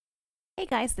Hey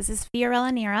guys, this is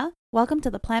Fiorella Nira. Welcome to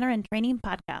the Planner and Training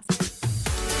Podcast.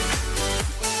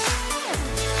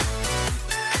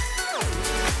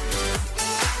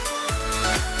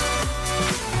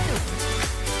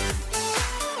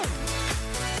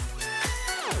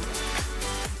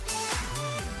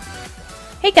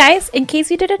 Hey guys, in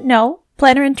case you didn't know,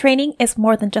 Planner and Training is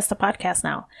more than just a podcast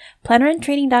now.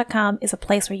 Plannerandtraining.com is a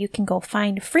place where you can go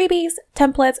find freebies,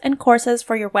 templates, and courses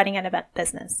for your wedding and event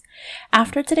business.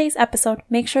 After today's episode,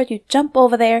 make sure you jump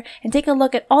over there and take a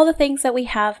look at all the things that we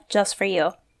have just for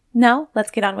you. Now,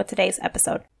 let's get on with today's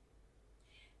episode.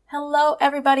 Hello,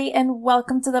 everybody, and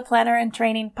welcome to the Planner and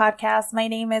Training Podcast. My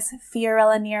name is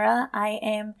Fiorella Nira. I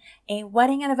am a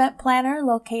wedding and event planner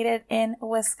located in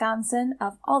Wisconsin,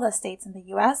 of all the states in the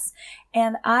U.S.,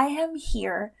 and I am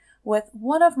here with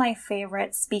one of my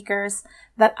favorite speakers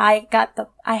that I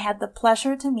had the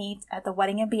pleasure to meet at the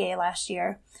Wedding MBA last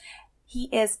year. He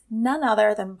is none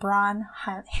other than Bron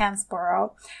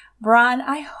Hansborough. Bron,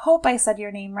 I hope I said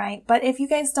your name right, but if you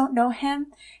guys don't know him,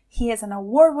 he is an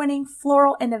award-winning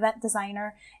floral and event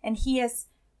designer, and he is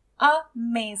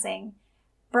amazing.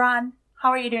 Bron,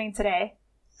 how are you doing today?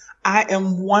 I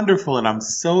am wonderful, and I'm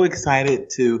so excited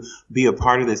to be a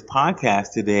part of this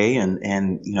podcast today and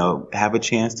have a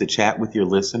chance to chat with your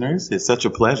listeners. It's such a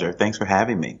pleasure. Thanks for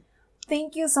having me.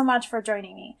 Thank you so much for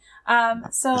joining me.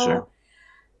 Sure.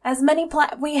 As many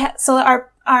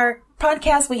our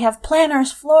podcast, we have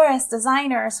planners, florists,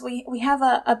 designers. We have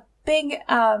a big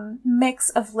mix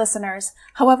of listeners.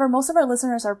 However, most of our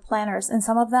listeners are planners, and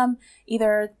some of them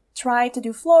either try to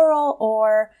do floral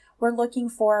or we're looking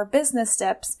for business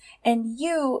tips. And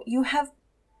you have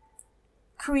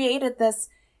created this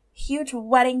huge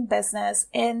wedding business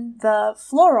in the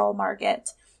floral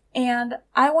market. And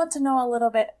I want to know a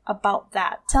little bit about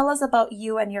that. Tell us about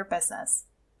you and your business.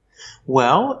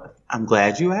 Well, I'm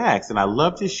glad you asked, and I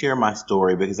love to share my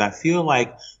story because I feel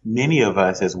like many of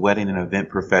us as wedding and event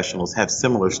professionals have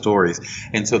similar stories.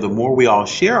 And so the more we all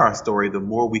share our story, the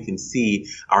more we can see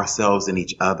ourselves in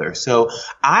each other. So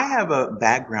I have a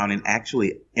background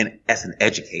as an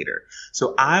educator.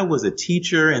 So I was a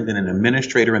teacher and then an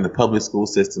administrator in the public school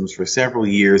systems for several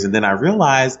years. And then I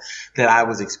realized that I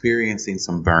was experiencing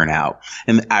some burnout,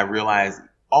 and I realized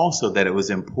also that it was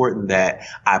important that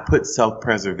I put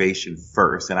self-preservation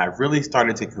first. And I really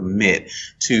started to commit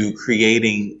to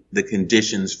creating the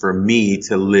conditions for me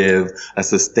to live a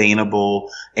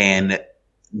sustainable and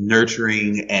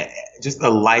nurturing and just a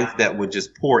life that would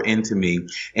just pour into me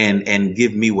and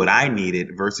give me what I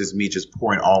needed versus me just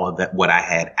pouring all of that, what I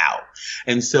had out.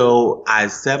 And so I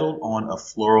settled on a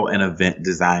floral and event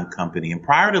design company. And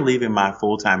prior to leaving my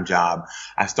full-time job,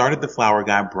 I started the Flower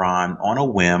Guy Bron on a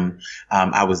whim.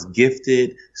 I was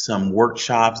gifted some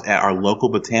workshops at our local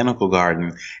botanical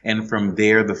garden. And from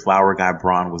there, the Flower Guy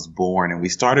Bron was born. And we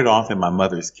started off in my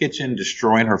mother's kitchen,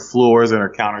 destroying her floors and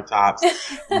her countertops.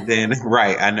 And then,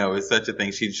 right, I know it's such a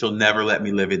thing. She'll never let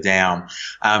me live it down.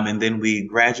 And then we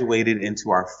graduated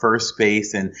into our first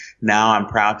space. And now I'm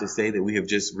proud to say that we have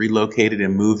just relocated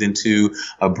and moved into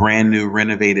a brand new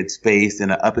renovated space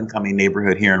in an up and coming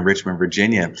neighborhood here in Richmond,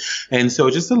 Virginia. And so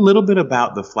just a little bit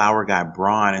about the Flower Guy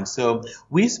Bron. And so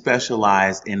we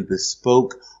specialize in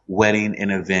bespoke wedding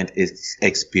and event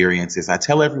experiences. I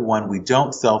tell everyone we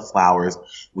don't sell flowers,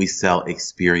 we sell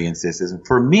experiences. And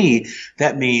for me,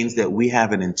 that means that we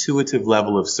have an intuitive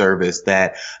level of service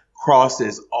that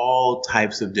crosses all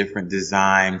types of different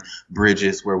design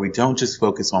bridges where we don't just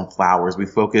focus on flowers, we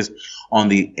focus on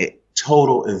the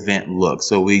total event look.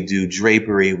 So we do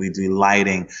drapery, we do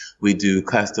lighting, we do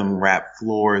custom wrap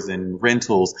floors and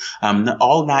rentals,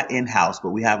 all not in-house,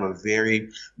 but we have a very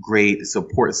great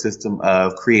support system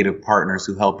of creative partners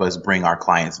who help us bring our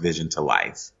clients' vision to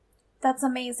life. That's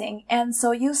amazing. And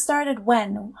so you started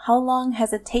when? How long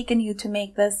has it taken you to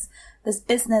make this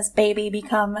business baby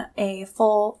become a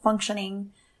full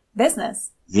functioning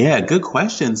business? Yeah, good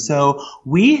question. So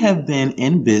we have been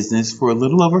in business for a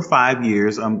little over 5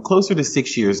 years, closer to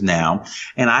 6 years now,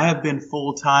 and I have been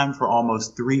full-time for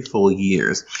almost 3 full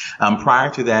years. Prior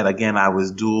to that, again, I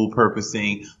was dual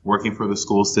purposing, working for the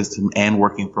school system and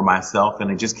working for myself, and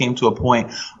it just came to a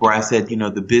point where I said,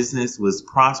 the business was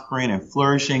prospering and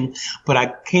flourishing, but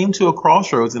I came to a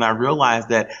crossroads and I realized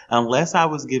that unless I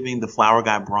was giving the Flower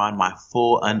Guy Bron my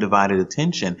full undivided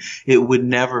attention, it would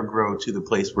never grow to the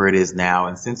place where it is now.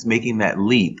 And since making that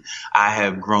leap, I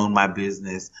have grown my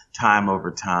business time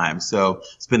over time. So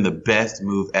it's been the best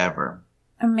move ever.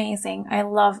 Amazing. I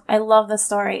love the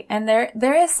story. And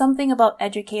there is something about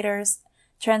educators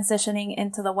transitioning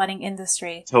into the wedding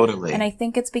industry. Totally. And I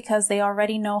think it's because they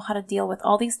already know how to deal with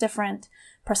all these different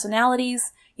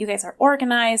personalities. you guys are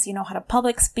organized, you know how to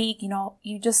public speak, you know,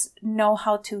 you just know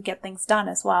how to get things done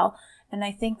as well. And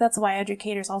I think that's why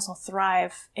educators also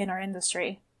thrive in our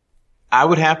industry. I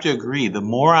would have to agree. The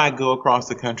more I go across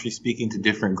the country speaking to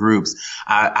different groups,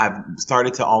 I've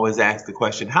started to always ask the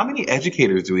question, how many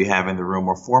educators do we have in the room,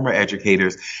 or former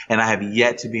educators? And I have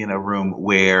yet to be in a room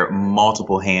where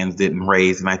multiple hands didn't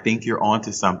raise. And I think you're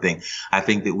onto something. I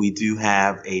think that we do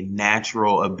have a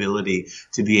natural ability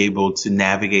to be able to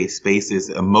navigate spaces,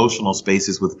 emotional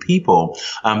spaces with people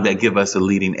that give us a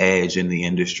leading edge in the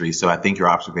industry. So I think your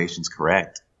observation's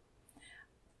correct.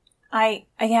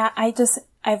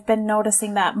 I've been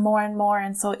noticing that more and more.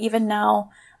 And so even now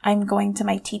I'm going to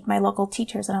my local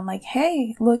teachers and I'm like,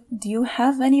 hey, look, do you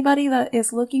have anybody that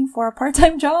is looking for a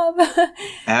part-time job?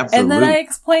 Absolutely. And then I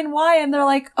explain why. And they're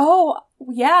like, oh,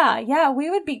 yeah,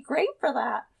 we would be great for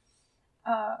that.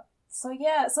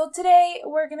 So today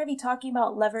we're going to be talking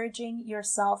about leveraging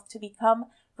yourself to become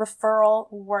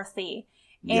referral worthy.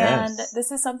 Yes. And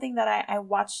this is something that I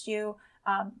watched you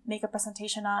make a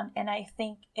presentation on. And I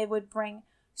think it would bring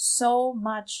so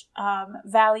much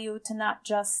value to not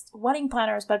just wedding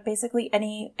planners, but basically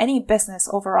any business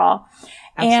overall.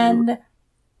 Absolutely. And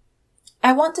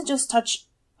I want to just touch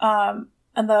on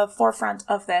the forefront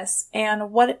of this.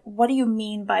 And what do you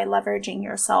mean by leveraging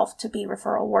yourself to be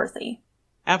referral worthy?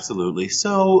 Absolutely.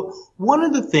 So one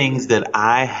of the things that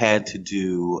I had to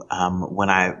do when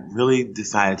I really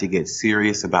decided to get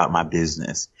serious about my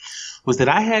business was that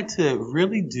I had to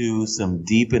really do some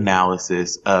deep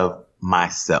analysis of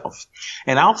myself.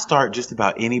 And I'll start just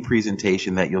about any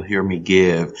presentation that you'll hear me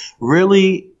give,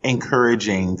 really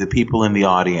encouraging the people in the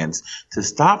audience to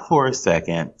stop for a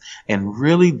second and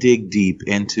really dig deep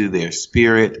into their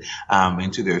spirit,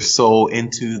 into their soul,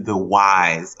 into the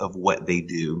whys of what they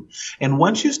do. And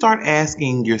once you start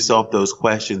asking yourself those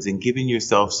questions and giving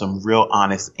yourself some real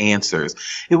honest answers,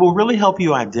 it will really help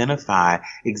you identify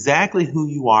exactly who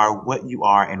you are, what you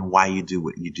are, and why you do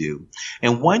what you do.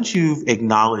 And once you've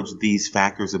acknowledged these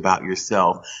factors about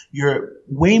yourself, you're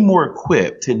way more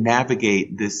equipped to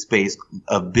navigate this space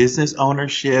of business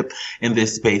ownership in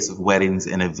this space of weddings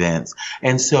and events.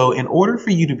 And so in order for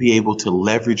you to be able to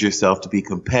leverage yourself to be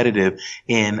competitive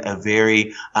in a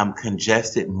very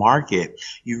congested market,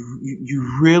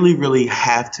 you really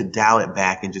have to dial it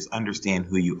back and just understand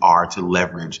who you are to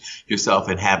leverage yourself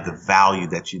and have the value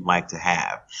that you'd like to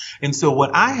have. And so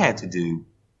what I had to do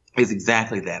is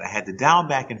exactly that. I had to dial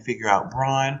back and figure out,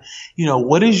 Braun,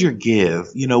 what is your give?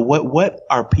 What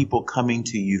are people coming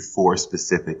to you for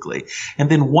specifically? And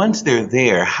then once they're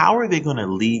there, how are they going to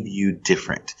leave you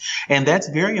different? And that's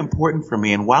very important for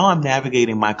me. And while I'm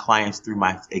navigating my clients through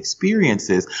my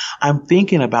experiences, I'm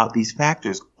thinking about these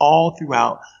factors all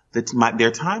throughout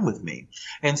their time with me.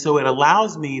 And so it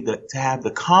allows me to have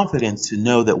the confidence to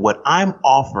know that what I'm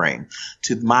offering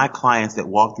to my clients that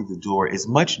walk through the door is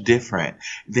much different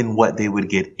than what they would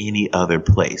get any other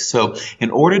place. So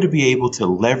in order to be able to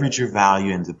leverage your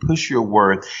value and to push your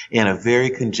worth in a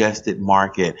very congested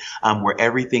market where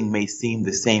everything may seem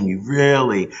the same, you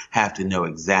really have to know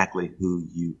exactly who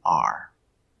you are.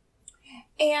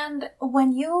 And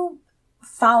when you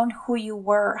found who you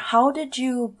were, how did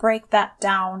you break that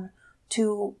down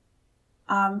to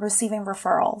receiving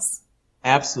referrals?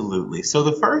 Absolutely. So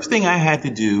the first thing I had to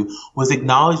do was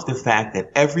acknowledge the fact that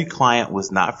every client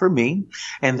was not for me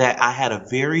and that I had a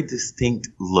very distinct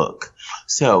look.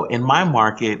 So in my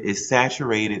market is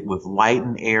saturated with light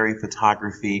and airy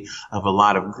photography of a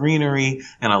lot of greenery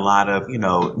and a lot of,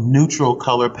 neutral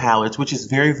color palettes, which is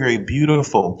very, very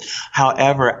beautiful.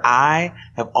 However, I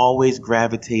have always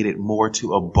gravitated more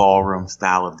to a ballroom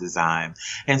style of design.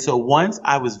 And so once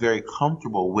I was very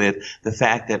comfortable with the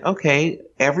fact that, okay,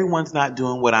 everyone's not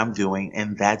doing what I'm doing,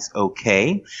 and that's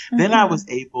okay. Mm-hmm. Then I was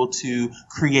able to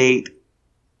create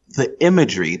the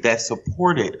imagery that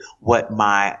supported what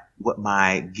my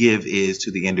give is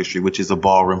to the industry, which is a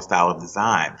ballroom style of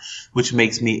design, which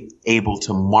makes me able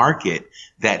to market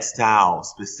that style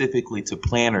specifically to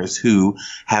planners who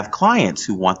have clients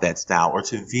who want that style, or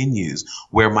to venues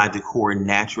where my decor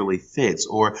naturally fits,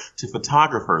 or to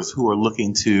photographers who are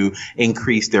looking to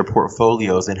increase their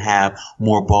portfolios and have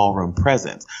more ballroom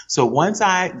presence. So once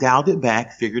I dialed it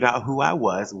back, figured out who I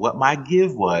was, what my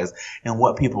give was, and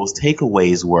what people's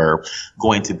takeaways were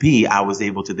going to be, I was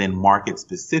able to then market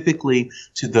specifically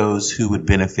to those who would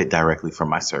benefit directly from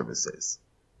my services.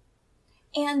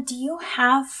 And do you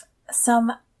have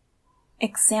some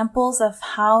examples of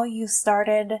how you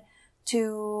started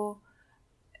to,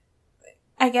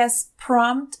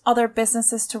 prompt other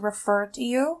businesses to refer to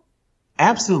you?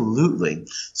 Absolutely.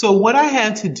 So what I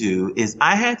had to do is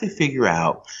I had to figure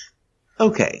out,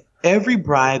 okay, Every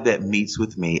bride that meets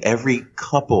with me, every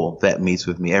couple that meets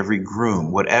with me, every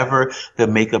groom, whatever the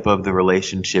makeup of the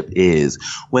relationship is,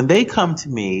 when they come to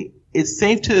me, it's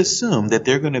safe to assume that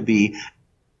they're going to be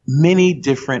many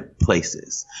different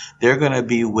places. They're going to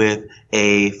be with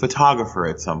a photographer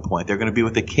at some point. They're going to be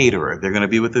with a caterer. They're going to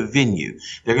be with a venue.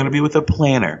 They're going to be with a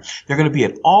planner. They're going to be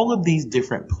at all of these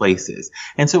different places.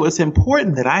 And so it's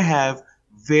important that I have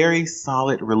very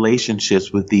solid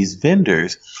relationships with these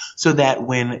vendors so that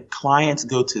when clients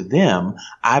go to them,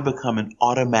 I become an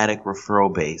automatic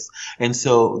referral base. And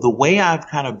so the way I've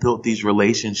kind of built these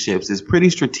relationships is pretty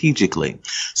strategically.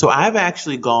 So I've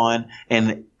actually gone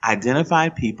and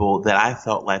identified people that I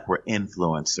felt like were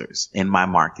influencers in my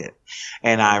market.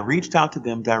 And I reached out to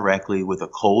them directly with a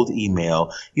cold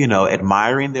email,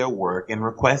 admiring their work and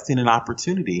requesting an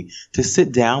opportunity to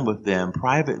sit down with them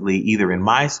privately, either in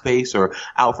my space or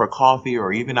out for coffee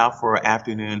or even out for an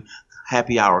afternoon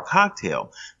happy hour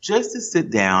cocktail, just to sit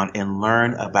down and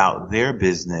learn about their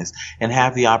business and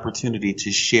have the opportunity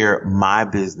to share my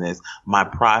business, my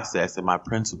process, and my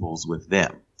principles with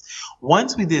them.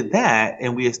 Once we did that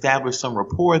and we established some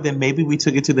rapport, then maybe we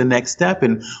took it to the next step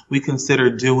and we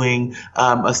considered doing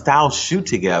a style shoot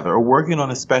together or working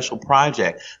on a special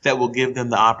project that will give them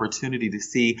the opportunity to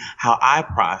see how I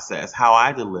process, how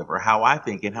I deliver, how I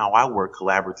think, and how I work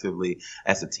collaboratively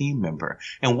as a team member.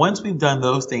 And once we've done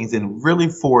those things and really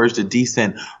forged a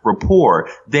decent rapport,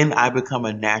 then I become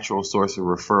a natural source of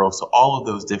referrals to all of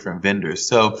those different vendors.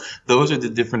 So those are the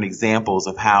different examples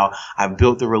of how I've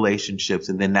built the relationships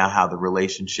and then now how the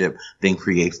relationship then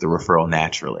creates the referral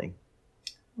naturally.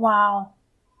 Wow.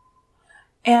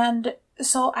 And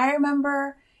so I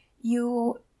remember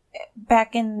you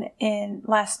back in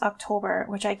last October,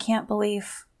 which I can't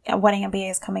believe Wedding MBA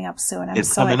is coming up soon. It's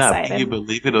so coming excited. Up. Can you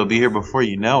believe it? It'll be here before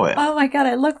you know it. Oh my God.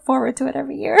 I look forward to it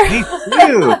every year. Me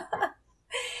too.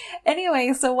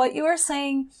 Anyway, so what you were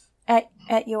saying at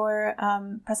your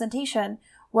presentation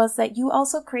was that you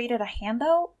also created a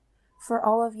handout for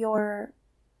all of your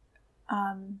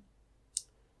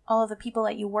all of the people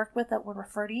that you work with that would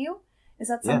refer to you. Is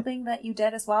that something that you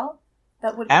did as well?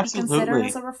 That would be considered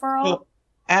as a referral? Well,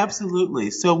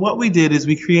 absolutely. So what we did is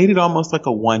we created almost like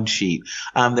a one sheet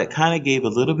that kind of gave a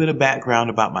little bit of background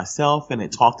about myself, and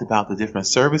it talked about the different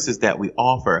services that we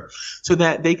offer so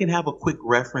that they can have a quick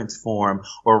reference form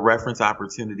or reference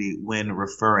opportunity when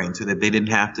referring, so that they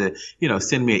didn't have to,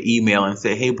 send me an email and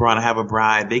say, hey, Braun, I have a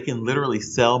bride. They can literally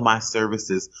sell my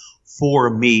services for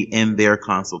me in their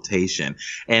consultation.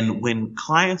 And when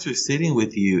clients are sitting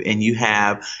with you and you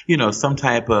have, some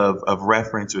type of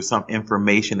reference or some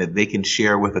information that they can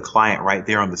share with a client right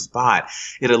there on the spot,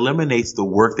 it eliminates the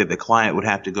work that the client would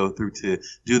have to go through to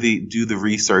do the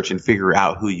research and figure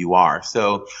out who you are.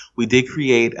 So we did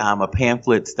create a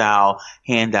pamphlet style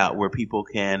handout where people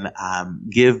can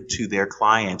give to their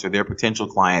clients or their potential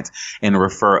clients and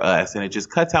refer us. And it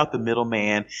just cuts out the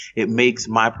middleman. It makes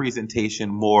my presentation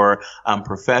more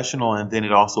professional, and then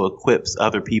it also equips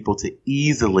other people to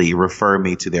easily refer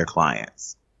me to their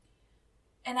clients.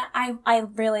 And I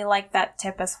really like that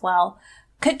tip as well.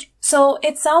 So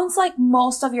it sounds like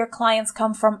most of your clients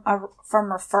come from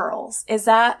referrals. Is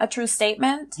that a true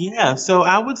statement? Yeah. So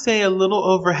I would say a little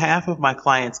over half of my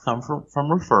clients come from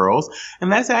referrals.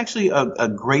 And that's actually a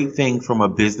great thing from a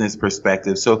business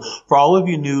perspective. So for all of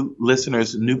you new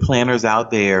listeners, new planners out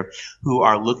there who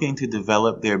are looking to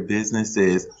develop their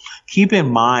businesses, keep in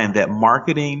mind that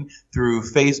marketing through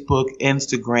Facebook,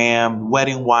 Instagram,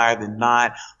 Wedding Wire, The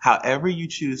Knot, however you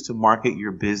choose to market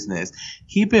your business,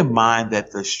 keep in mind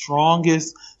that the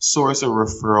strongest source of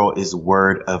referral is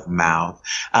word of mouth.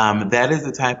 That is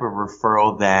the type of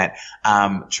referral that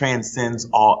transcends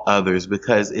all others,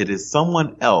 because it is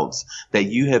someone else that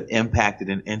you have impacted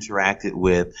and interacted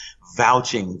with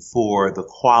vouching for the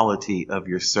quality of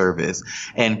your service.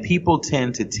 And people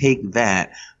tend to take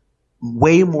that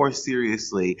way more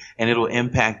seriously, and it'll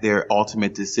impact their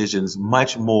ultimate decisions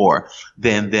much more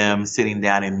than them sitting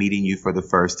down and meeting you for the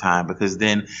first time, because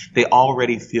then they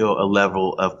already feel a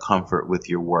level of comfort with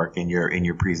your work and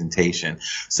your presentation.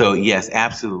 So yes,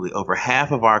 absolutely. Over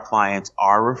half of our clients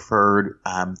are referred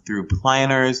through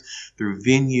planners, through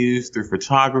venues, through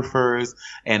photographers,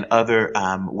 and other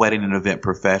wedding and event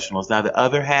professionals. Now, the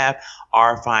other half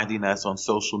are finding us on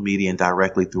social media and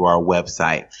directly through our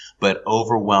website. But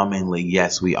overwhelmingly,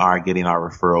 yes, we are getting our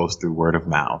referrals through word of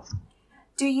mouth.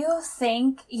 Do you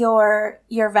think your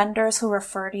vendors who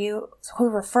refer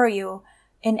you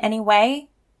in any way?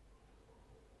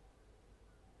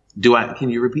 Can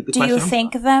you repeat the Do question? you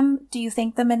thank them? Do you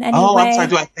thank them in any way? Oh, I'm sorry.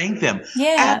 Do I thank them?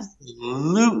 Yeah.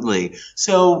 Absolutely.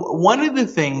 So one of the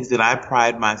things that I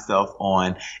pride myself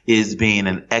on is being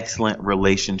an excellent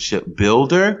relationship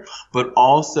builder, but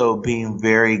also being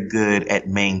very good at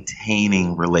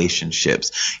maintaining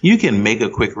relationships. You can make a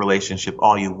quick relationship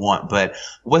all you want, but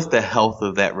what's the health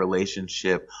of that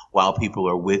relationship while people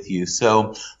are with you?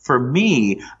 So for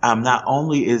me, not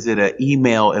only is it an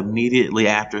email immediately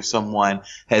after someone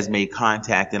has made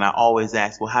contact, and I always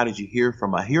ask, well, how did you hear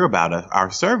about our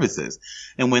services?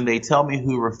 And when they tell me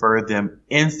who referred them,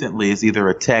 instantly is either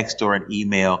a text or an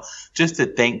email just to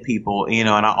thank people, and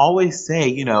I always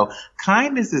say,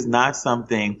 kindness is not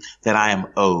something that I am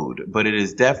owed, but it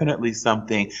is definitely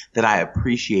something that I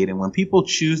appreciate. And when people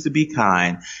choose to be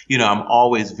kind, I'm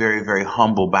always very, very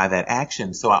humbled by that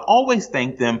action. So I always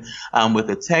thank them with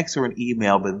a text or an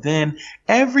email, but then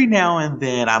every now and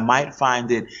then I might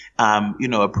find it,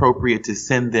 appropriate to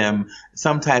send them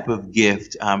some type of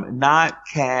gift, not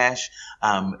cash,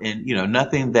 and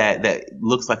nothing that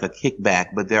looks like a kickback,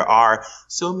 but there are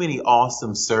so many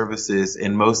awesome services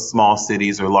in most small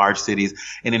cities or large cities.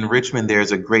 And in Richmond,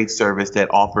 there's a great service that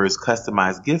offers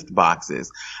customized gift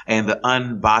boxes, and the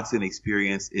unboxing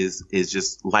experience is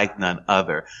just like none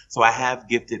other. So I have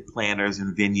gifted planners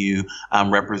and venue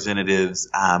representatives,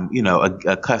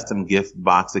 a custom gift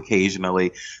box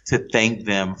occasionally to thank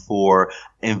them for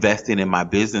investing in my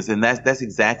business. And that's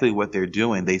exactly what they're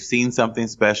doing. They've seen something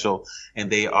special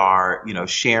and they are,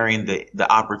 sharing the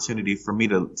opportunity for me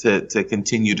to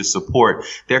continue to support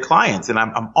their clients. And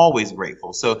I'm always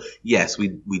grateful. So yes,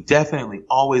 we definitely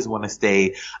always want to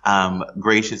stay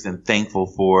gracious and thankful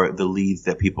for the leads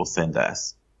that people send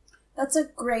us. That's a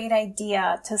great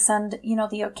idea to send,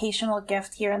 the occasional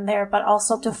gift here and there, but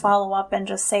also to follow up and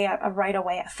just say right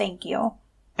away, thank you.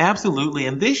 Absolutely.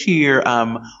 And this year,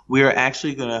 we're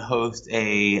actually going to host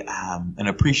an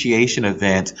appreciation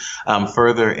event,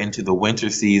 further into the winter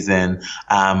season,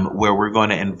 where we're going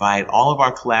to invite all of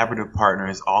our collaborative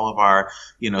partners, all of our,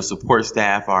 support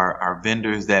staff, our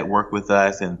vendors that work with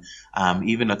us, and,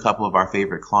 even a couple of our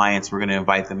favorite clients. We're going to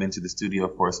invite them into the studio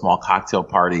for a small cocktail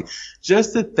party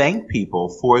just to thank people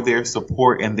for their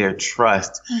support and their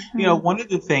trust. Mm-hmm. One of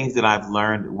the things that I've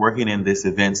learned working in this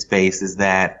event space is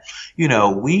that,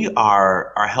 we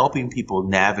are helping people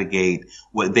navigate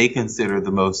what they consider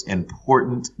the most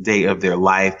important day of their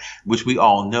life, which we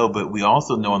all know, but we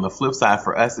also know on the flip side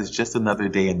for us, it's just another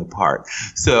day in the park.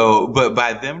 So, but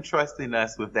by them trusting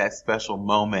us with that special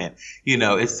moment,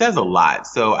 it says a lot.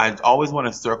 So I always want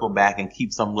to circle back and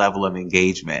keep some level of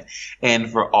engagement. And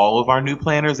for all of our new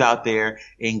planners out there,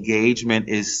 engagement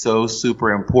is so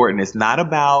super important. It's not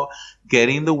about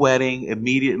getting the wedding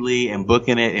immediately and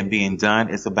booking it and being done.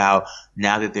 It's about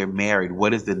now that they're married,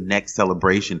 what is the next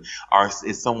celebration?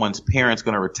 Is someone's parents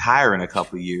going to retire in a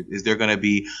couple of years? Is there going to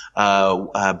be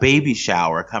a baby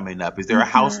shower coming up? Is there a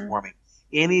housewarming?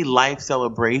 Any life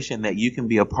celebration that you can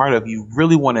be a part of, you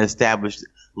really want to establish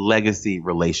legacy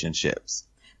relationships.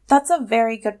 That's a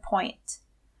very good point.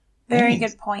 Very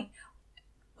good point.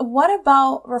 What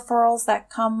about referrals that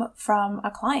come from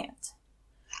a client?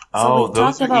 So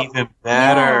those are even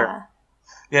better.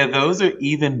 Yeah, those are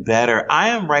even better. I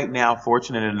am right now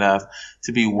fortunate enough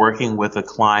to be working with a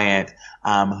client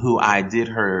who I did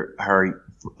her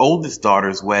oldest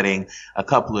daughter's wedding a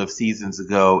couple of seasons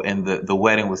ago, and the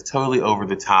wedding was totally over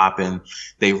the top, and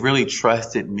they really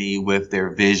trusted me with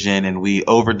their vision, and we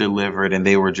over delivered, and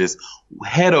they were just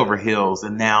head over heels.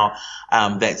 And now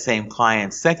that same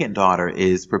client's second daughter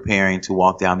is preparing to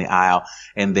walk down the aisle,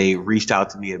 and they reached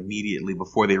out to me immediately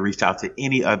before they reached out to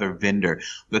any other vendor,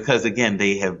 because again,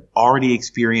 they have already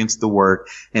experienced the work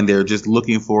and they're just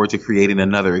looking forward to creating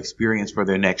another experience for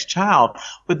their next child.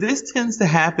 But this tends to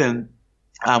happen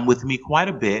with me quite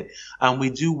a bit.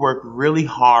 We do work really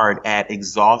hard at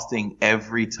exhausting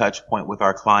every touch point with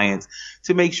our clients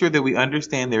to make sure that we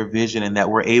understand their vision and that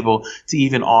we're able to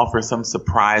even offer some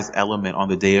surprise element on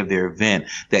the day of their event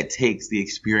that takes the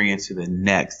experience to the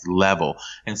next level.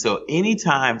 And so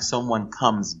anytime someone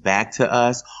comes back to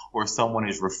us or someone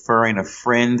is referring a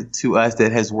friend to us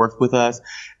that has worked with us,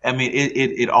 I mean,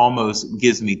 it almost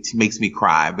makes me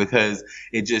cry, because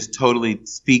it just totally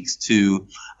speaks to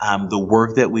the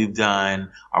work that we've done,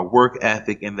 our work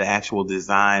ethic, and the actual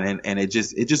design, and it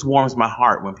just warms my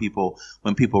heart when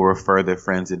people refer their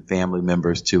friends and family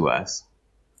members to us.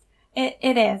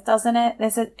 It is, doesn't it?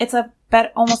 It's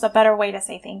almost a better way to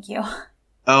say thank you.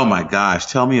 Oh my gosh,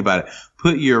 tell me about it.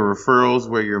 Put your referrals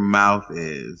where your mouth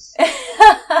is.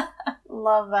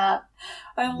 Love that.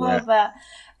 I love that.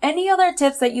 Any other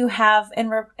tips that you have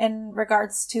in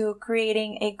regards to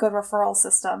creating a good referral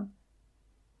system?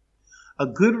 A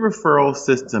good referral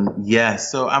system,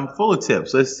 yes. So I'm full of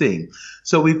tips. Let's see.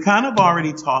 So we've kind of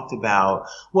already talked about,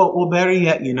 well, better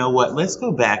yet, you know what? Let's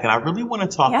go back. And I really want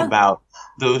to talk about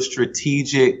those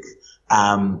strategic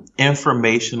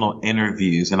informational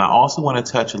interviews. And I also want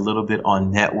to touch a little bit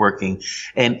on networking.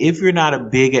 And if you're not a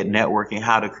big at networking,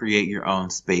 how to create your own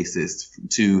spaces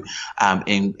to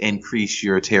increase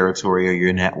your territory or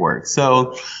your network.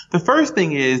 So the first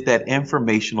thing is that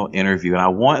informational interview. And I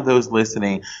want those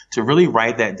listening to really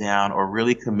write that down or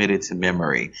really commit it to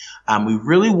memory. We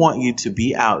really want you to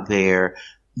be out there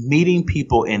meeting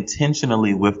people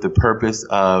intentionally with the purpose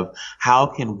of how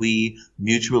can we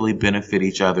mutually benefit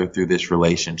each other through this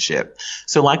relationship.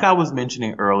 So like I was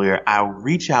mentioning earlier, I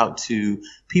reach out to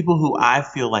people who I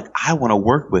feel like I want to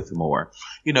work with more.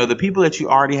 You know, the people that you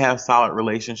already have solid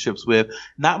relationships with,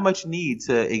 not much need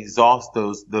to exhaust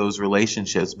those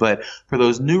relationships. But for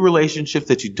those new relationships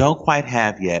that you don't quite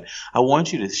have yet, I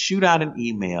want you to shoot out an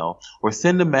email or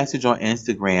send a message on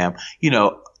Instagram,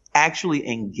 actually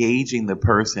engaging the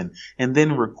person, and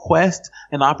then request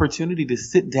an opportunity to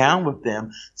sit down with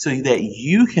them so that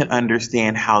you can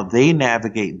understand how they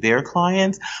navigate their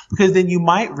clients, because then you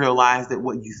might realize that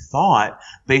what you thought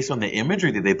based on the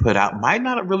imagery that they put out might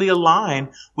not really align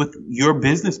with your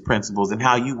business principles and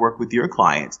how you work with your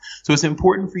clients. So it's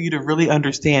important for you to really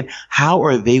understand how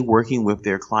are they working with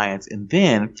their clients, and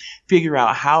then figure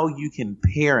out how you can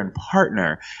pair and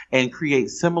partner and create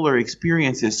similar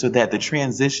experiences so that the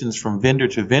transitions from vendor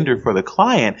to vendor for the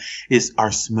client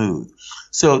are smooth.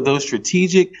 So those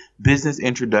strategic business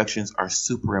introductions are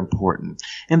super important.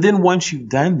 And then once you've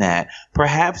done that,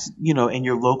 perhaps, in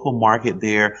your local market,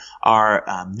 there are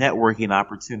networking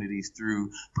opportunities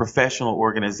through professional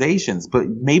organizations, but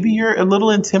maybe you're a little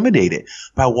intimidated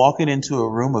by walking into a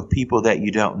room of people that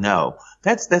you don't know.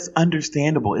 That's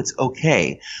understandable. It's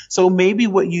okay. So maybe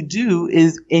what you do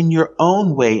is, in your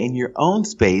own way, in your own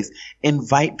space,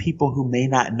 invite people who may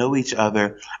not know each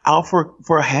other out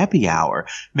for a happy hour.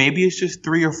 Maybe it's just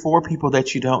 3 or 4 people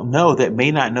that you don't know that may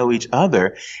not know each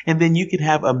other. And then you can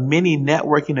have a mini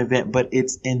networking event, but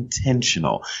it's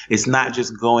intentional. It's not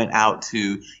just going out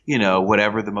to,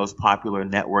 whatever the most popular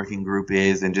networking group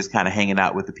is and just kind of hanging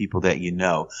out with the people that you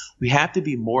know. We have to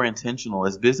be more intentional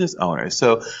as business owners.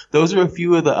 So those are a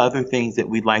few of the other things that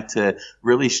we'd like to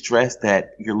really stress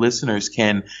that your listeners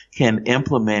can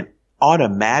implement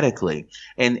automatically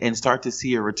and start to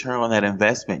see a return on that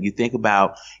investment. You think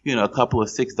about, a couple of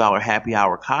 $6 happy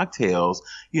hour cocktails,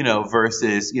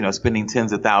 versus, spending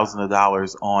tens of thousands of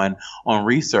dollars on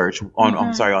research, on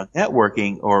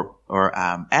networking or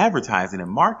advertising and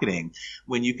marketing,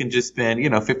 when you can just spend,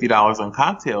 $50 on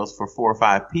cocktails for 4 or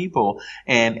 5 people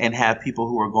and have people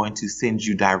who are going to send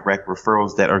you direct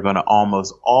referrals that are going to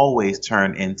almost always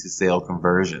turn into sale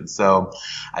conversions. So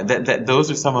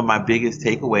those are some of my biggest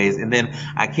takeaways. And then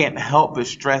I can't help but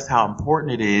stress how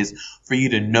important it is for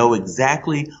you to know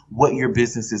exactly what your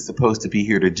business is supposed to be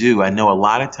here to do. I know a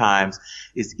lot of times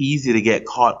it's easy to get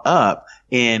caught up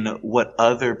in what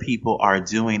other people are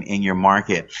doing in your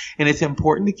market. And it's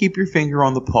important to keep your finger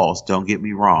on the pulse, don't get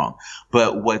me wrong.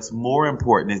 But what's more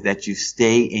important is that you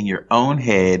stay in your own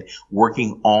head,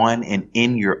 working on and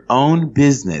in your own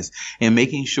business, and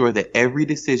making sure that every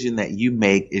decision that you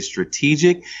make is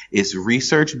strategic, it's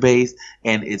research-based,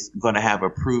 and it's going to have a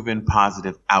proven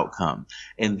positive outcome.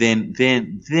 And then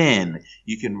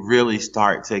you can really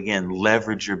start to, again,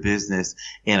 leverage your business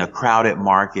in a crowded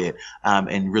market,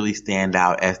 and really stand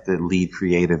out as the lead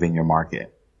creative in your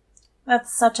market.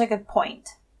 That's such a good point.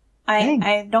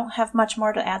 I don't have much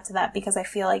more to add to that because I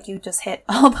feel like you just hit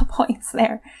all the points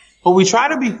there. Well, we try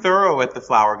to be thorough at the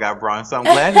Flower Guy, Braun, so I'm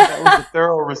glad that was a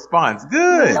thorough response.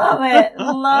 Good.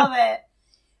 Love it.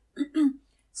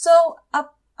 So,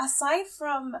 aside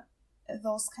from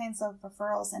those kinds of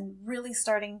referrals and really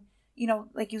starting,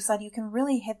 like you said, you can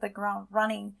really hit the ground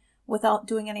running without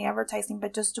doing any advertising,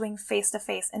 but just doing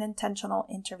face-to-face and intentional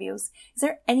interviews. Is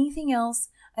there anything else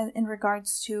in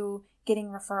regards to getting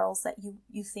referrals that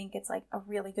you think it's like a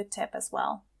really good tip as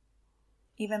well?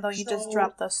 Even though you just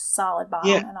dropped a solid bomb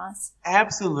on us.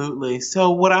 Absolutely.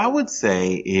 So what I would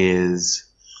say is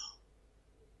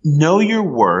know your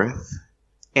worth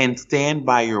and stand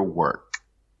by your work.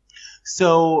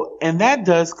 So, and that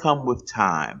does come with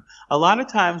time. A lot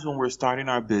of times when we're starting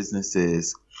our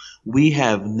businesses, we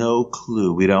have no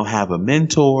clue. We don't have a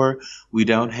mentor. We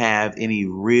don't have any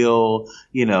real,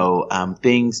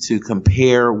 things to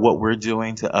compare what we're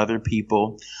doing to other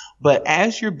people. But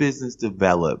as your business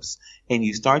develops and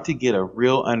you start to get a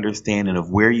real understanding of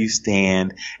where you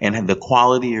stand and the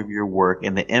quality of your work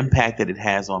and the impact that it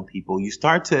has on people, you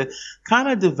start to kind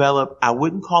of develop, I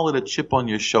wouldn't call it a chip on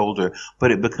your shoulder,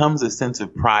 but it becomes a sense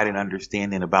of pride and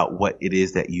understanding about what it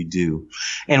is that you do.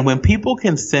 And when people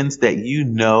can sense that you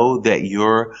know that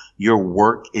your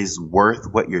work is worth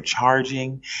what you're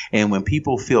charging, and when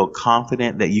people feel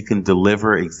confident that you can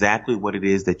deliver exactly what it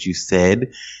is that you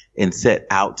said and set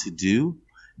out to do,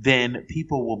 then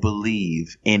people will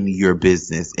believe in your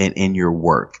business and in your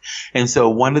work. And so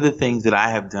one of the things that I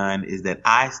have done is that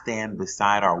I stand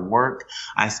beside our work.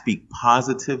 I speak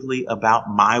positively about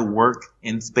my work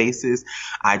in spaces.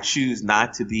 I choose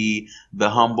not to be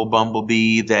the humble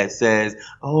bumblebee that says,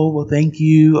 oh, well, thank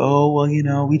you. Oh,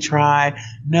 well, we try.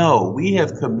 No, we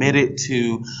have committed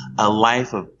to a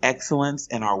life of excellence,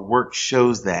 and our work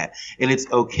shows that. And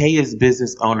it's okay as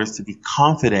business owners to be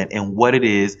confident in what it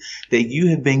is that you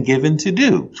have been given to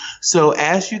do. So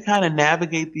as you kind of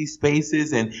navigate these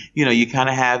spaces and, you kind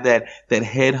of have that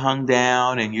head hung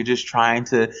down and you're just trying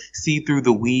to see through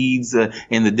the weeds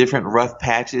in the different rough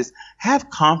patches, have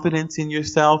confidence in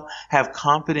yourself, have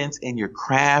confidence in your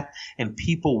craft, and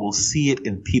people will see it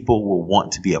and people will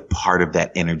want to be a part of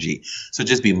that energy. So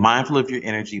just be mindful of your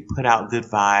energy, put out good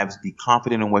vibes, be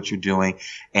confident in what you're doing,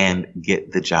 and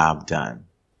get the job done.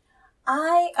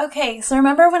 So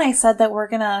remember when I said that we're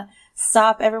going to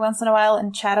stop every once in a while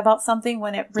and chat about something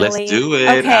when it really... Let's do it.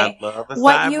 Okay. I love a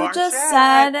what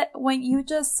you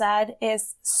just said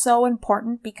is so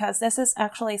important, because this is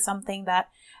actually something that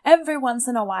every once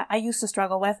in a while I used to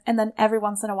struggle with, and then every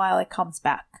once in a while it comes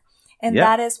back. And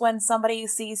that is when somebody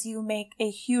sees you make a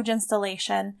huge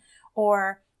installation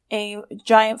or a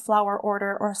giant flower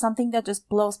order or something that just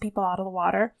blows people out of the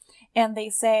water, and they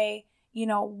say,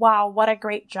 wow, what a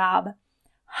great job.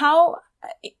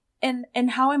 And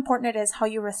how important it is how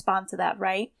you respond to that,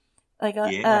 right? Like,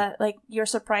 like you're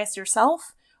surprised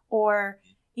yourself, or,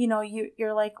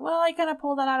 you're like, well, I kind of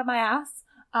pulled that out of my ass.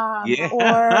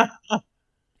 Or,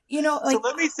 so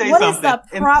let me say what something.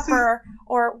 is the proper,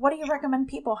 or what do you recommend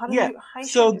people? How do you carry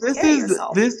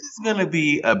yourself? This is going to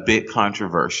be a bit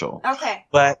controversial. Okay.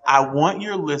 But I want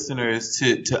your listeners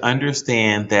to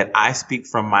understand that I speak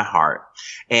from my heart.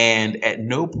 And at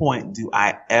no point do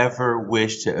I ever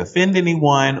wish to offend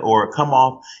anyone or come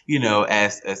off,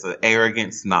 as an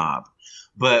arrogant snob.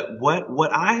 But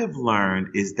what I have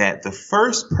learned is that the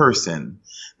first person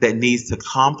that needs to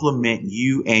compliment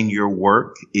you and your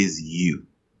work is you.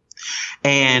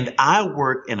 And I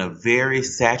work in a very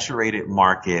saturated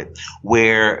market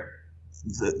where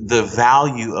the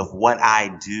value of what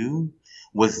I do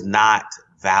was not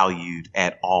valued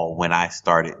at all when I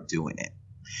started doing it.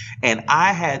 And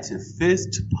I had to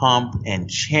fist pump and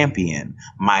champion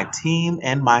my team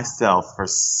and myself for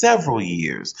several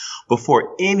years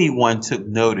before anyone took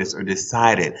notice or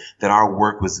decided that our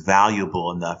work was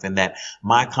valuable enough and that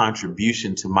my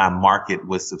contribution to my market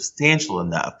was substantial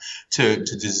enough to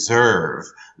deserve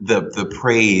the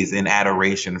praise and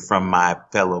adoration from my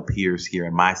fellow peers here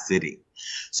in my city.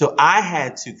 So I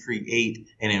had to create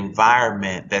an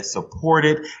environment that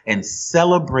supported and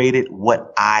celebrated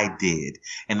what I did.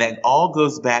 And that all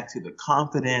goes back to the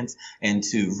confidence and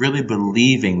to really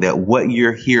believing that what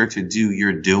you're here to do,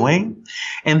 you're doing.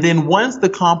 And then once the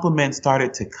compliments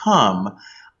started to come,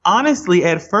 honestly,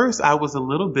 at first, I was a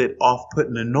little bit off-put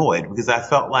and annoyed because I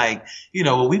felt like,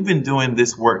 we've been doing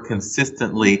this work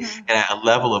consistently and at a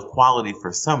level of quality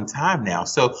for some time now.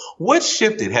 So what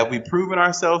shifted? Have we proven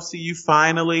ourselves to you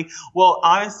finally? Well,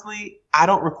 honestly, I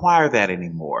don't require that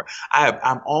anymore.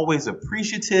 I'm always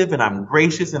appreciative and I'm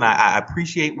gracious, and I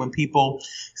appreciate when people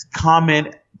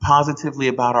comment positively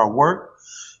about our work.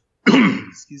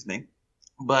 Excuse me.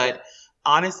 But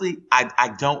honestly,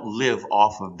 I don't live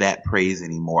off of that praise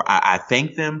anymore. I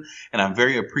thank them and I'm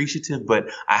very appreciative, but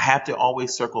I have to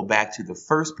always circle back to the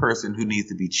first person who needs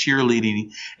to be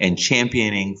cheerleading and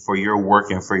championing for your work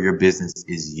and for your business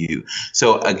is you.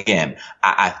 So again,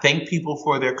 I thank people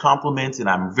for their compliments and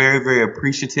I'm very, very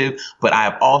appreciative, but I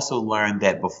have also learned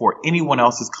that before anyone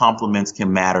else's compliments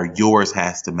can matter, yours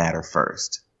has to matter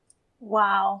first.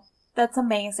 Wow. That's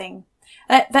amazing.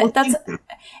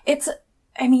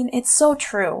 It's so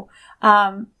true.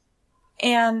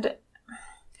 And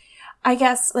I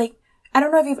guess, I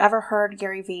don't know if you've ever heard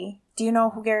Gary Vee. Do you know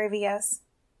who Gary Vee is?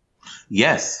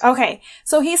 Yes. Okay.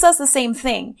 So he says the same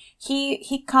thing.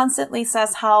 He constantly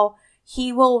says how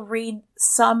he will read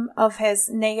some of his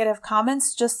negative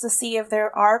comments just to see if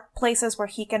there are places where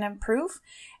he can improve.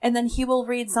 And then he will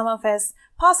read some of his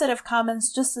positive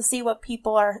comments just to see what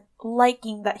people are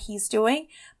liking that he's doing.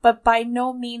 But by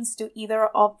no means do either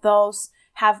of those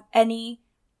have any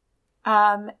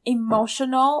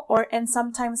emotional and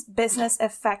sometimes business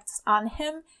effects on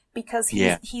him because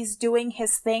he's doing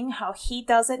his thing, how he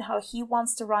does it, how he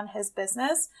wants to run his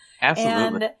business.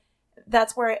 Absolutely. And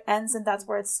that's where it ends and that's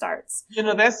where it starts.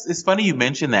 It's funny you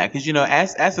mentioned that because,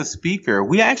 as a speaker,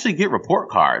 we actually get report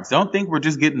cards. Don't think we're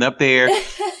just getting up there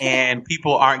and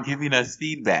people aren't giving us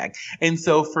feedback. And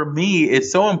so for me,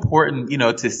 it's so important,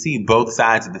 to see both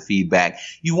sides of the feedback.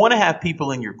 You want to have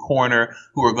people in your corner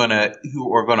who are going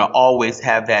to always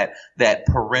have that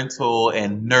parental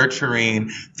and nurturing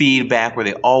feedback where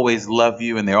they always love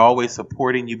you and they're always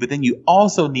supporting you. But then you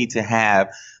also need to have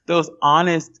those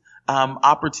honest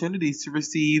opportunities to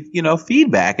receive,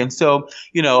 feedback. And so,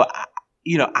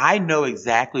 I know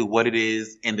exactly what it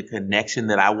is and the connection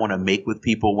that I want to make with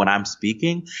people when I'm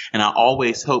speaking. And I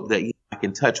always hope that I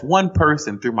can touch one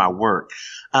person through my work.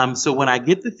 So when I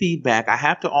get the feedback, I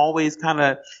have to always kind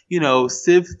of,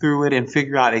 sift through it and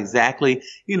figure out exactly,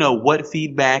 what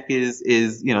feedback is,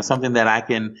 something that I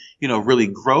can, really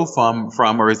grow from,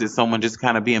 or is it someone just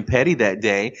kind of being petty that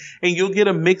day? And you'll get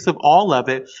a mix of all of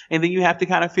it. And then you have to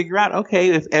kind of figure out, okay,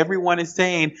 if everyone is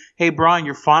saying, hey, Brian,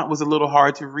 your font was a little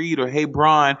hard to read, or hey,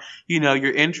 Brian,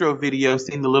 your intro video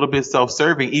seemed a little bit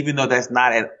self-serving, even though that's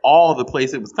not at all the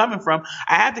place it was coming from.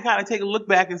 I have to kind of take a look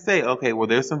back and say, okay, well,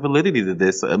 there's some validity to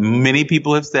this. Many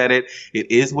people have said it.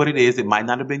 It is what it is. It might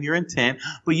not have been your intent,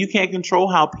 but you can't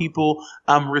control how people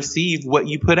receive what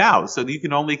you put out. So you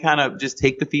can only kind of just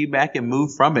take the feedback and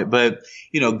move from it. But,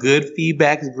 good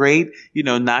feedback is great.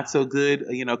 Not so good,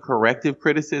 corrective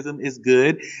criticism is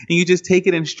good. And you just take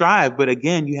it and strive. But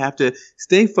again, you have to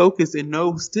stay focused and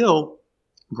know still,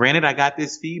 granted, I got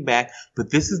this feedback, but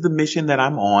this is the mission that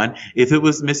I'm on. If it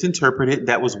was misinterpreted,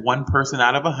 that was one person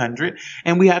out of 100.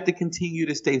 And we have to continue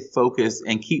to stay focused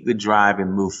and keep the drive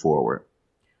and move forward.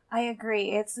 I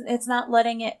agree. It's not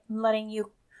letting it make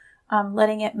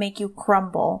you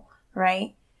crumble,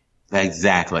 right?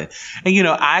 Exactly. And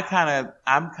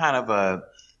I'm kind of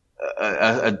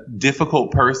a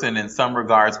difficult person in some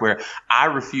regards where I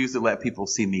refuse to let people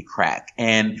see me crack.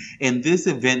 And in this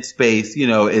event space,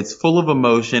 it's full of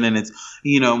emotion, and it's,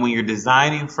 when you're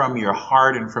designing from your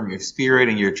heart and from your spirit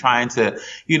and you're trying to,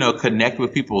 connect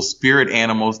with people's spirit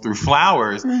animals through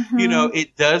flowers,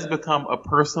 it does become a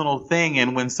personal thing.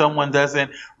 And when someone doesn't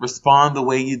respond the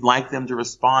way you'd like them to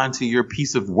respond to your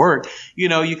piece of work, you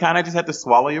kind of just have to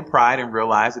swallow your pride and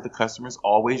realize that the customer's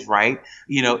always right,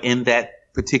 in that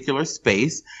particular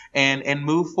space, and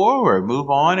move forward, move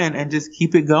on, and just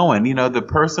keep it going. The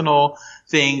personal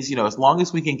things, as long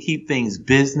as we can keep things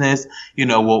business, it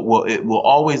will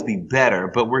always be better.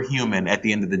 But we're human at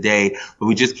the end of the day, but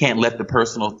we just can't let the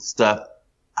personal stuff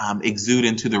exude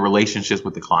into the relationships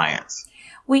with the clients.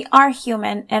 We are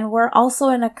human, and we're also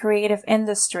in a creative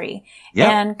industry,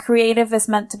 and creative is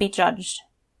meant to be judged.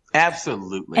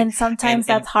 Absolutely. And sometimes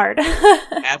that's hard.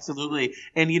 Absolutely.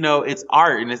 And, it's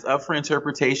art and it's up for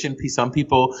interpretation. Some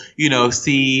people,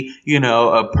 see,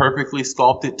 a perfectly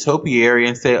sculpted topiary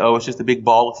and say, oh, it's just a big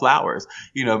ball of flowers,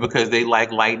 because they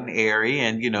like light and airy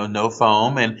and, no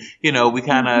foam. And, we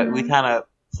kind of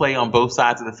play on both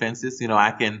sides of the fences.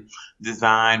 I can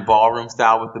design ballroom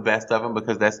style with the best of them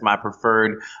because that's my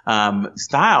preferred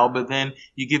style. But then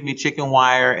you give me chicken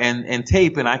wire and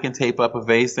tape, and I can tape up a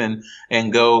vase and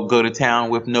go to town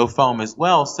with no foam as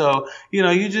well. So,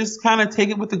 you just kind of take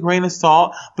it with a grain of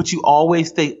salt, but you always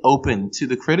stay open to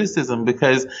the criticism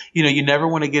because, you never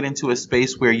want to get into a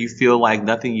space where you feel like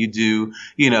nothing you do,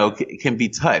 can be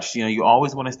touched. You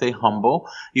always want to stay humble.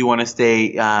 You want to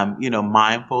stay,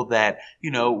 mindful that,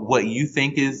 what you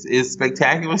think is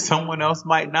spectacular, someone else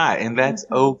might not. And that's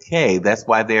okay. That's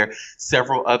why there are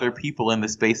several other people in the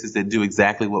spaces that do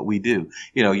exactly what we do.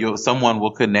 Someone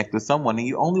will connect with someone, and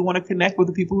you only want to connect with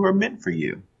the people who are meant for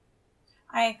you.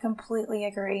 I completely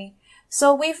agree.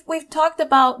 So we've talked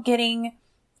about getting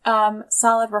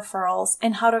solid referrals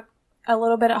and how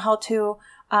to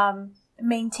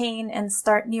maintain and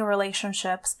start new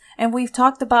relationships. And we've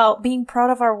talked about being proud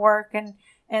of our work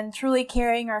and truly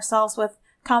carrying ourselves with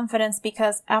confidence,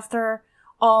 because after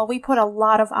all, we put a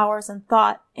lot of hours and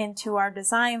thought into our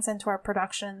designs, into our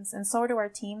productions, and so do our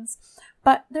teams.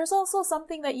 But there's also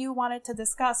something that you wanted to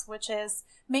discuss, which is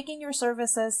making your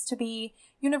services to be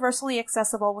universally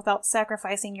accessible without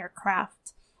sacrificing your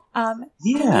craft. Can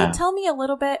you tell me a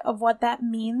little bit of what that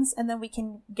means, and then we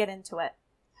can get into it?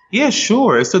 Yeah,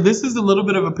 sure. So this is a little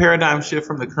bit of a paradigm shift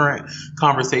from the current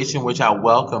conversation, which I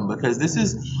welcome, because this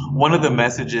is one of the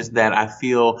messages that I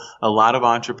feel a lot of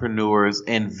entrepreneurs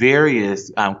in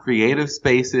various creative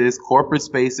spaces, corporate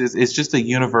spaces, it's just a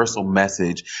universal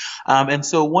message. And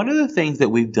so one of the things that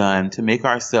we've done to make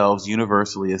ourselves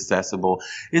universally accessible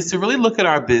is to really look at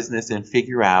our business and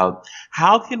figure out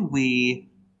how can we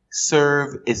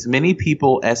serve as many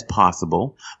people as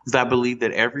possible, because I believe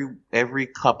that every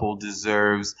couple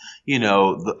deserves,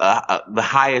 the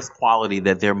highest quality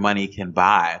that their money can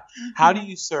buy. Mm-hmm. How do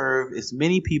you serve as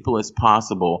many people as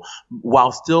possible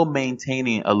while still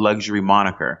maintaining a luxury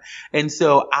moniker? And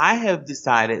so I have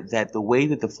decided that the way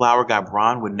that the Flower Guy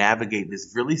Braun would navigate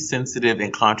this really sensitive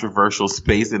and controversial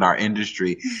space in our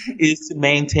industry is to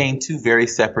maintain two very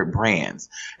separate brands.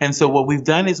 And so what we've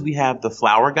done is we have the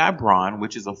Flower Guy Braun,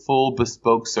 which is a full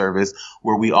bespoke service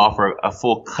where we offer a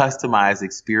full customized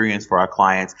experience for our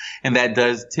clients. And that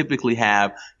does typically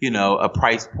have, a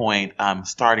price point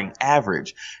starting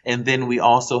average. And then we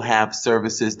also have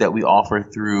services that we offer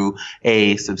through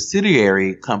a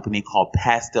subsidiary company called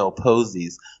Pastel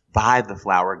Posies by the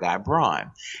Flower Guy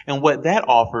Braun. And what that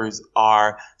offers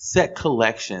are set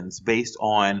collections based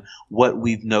on what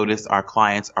we've noticed our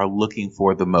clients are looking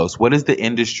for the most. What is the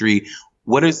industry?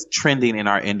 What is trending in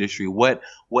our industry? What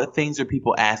things are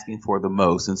people asking for the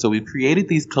most? And so we've created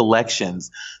these collections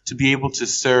to be able to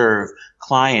serve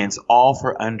clients all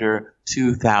for under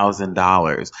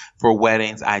 $2,000 for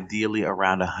weddings, ideally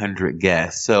around 100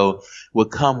 guests. So we'll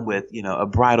come with, a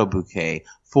bridal bouquet,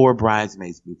 4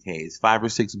 bridesmaids bouquets, 5 or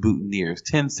 6 boutonnieres,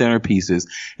 10 centerpieces,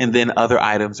 and then other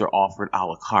items are offered a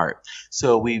la carte.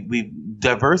 So we've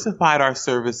diversified our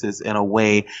services in a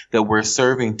way that we're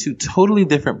serving 2 totally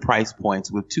different price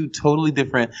points with 2 totally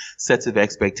different sets of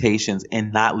expectations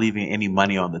and not leaving any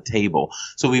money on the table.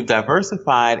 So we've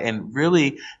diversified and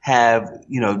really have,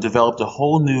 developed a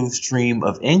whole new stream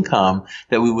of income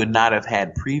that we would not have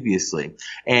had previously.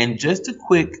 And just a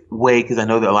quick way, because I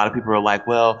know that a lot of people are like,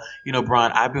 well,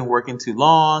 Braun, I've been working too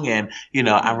long and,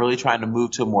 I'm really trying to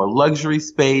move to a more luxury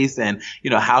space. And,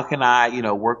 how can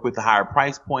I, work with the higher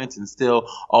price points and still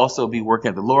also be working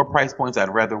at the lower price points?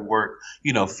 I'd rather work,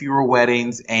 fewer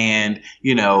weddings and,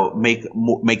 make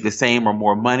the same or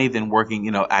more money than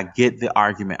working, I get the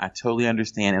argument. I totally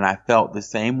understand. And I felt the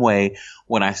same way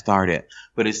when I started.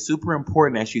 But it's super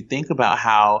important as you think about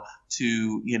how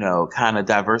to, kind of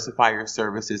diversify your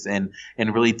services and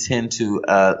really tend to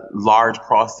a large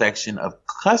cross section of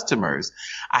customers.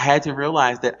 I had to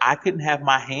realize that I couldn't have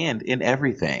my hand in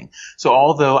everything. So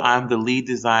although I'm the lead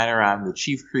designer, I'm the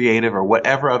chief creative or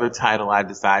whatever other title I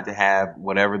decide to have,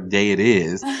 whatever day it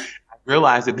is,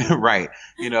 realize that they're right.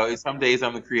 Some days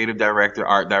I'm the creative director,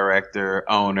 art director,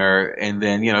 owner, and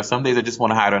then, some days I just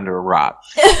want to hide under a rock.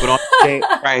 But on the day,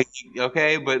 right,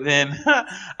 okay, but then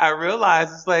I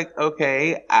realized it's like,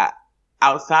 okay,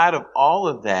 outside of all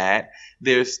of that,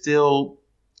 there's still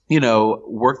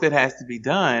work that has to be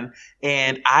done,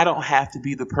 and I don't have to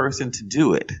be the person to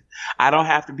do it. I don't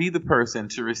have to be the person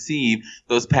to receive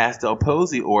those Pastel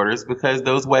Posy orders because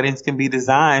those weddings can be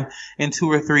designed in 2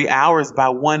 or 3 hours by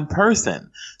one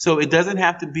person. So it doesn't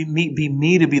have to be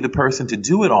me to be the person to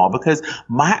do it all, because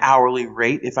my hourly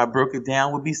rate, if I broke it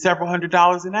down, would be several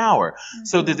 $100s an hour. Mm-hmm.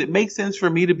 So does it make sense for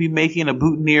me to be making a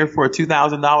boutonniere for a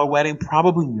 $2,000 wedding?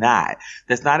 Probably not.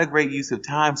 That's not a great use of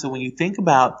time. So when you think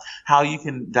about how you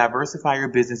can diversify your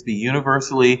business, be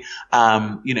universally,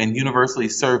 and universally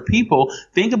serve people,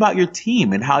 think about your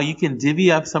team and how you can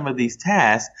divvy up some of these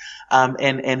tasks,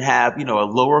 and have, a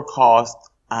lower cost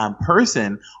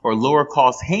person or lower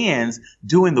cost hands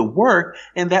doing the work.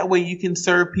 And that way you can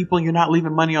serve people and you're not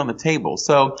leaving money on the table.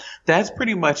 So that's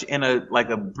pretty much in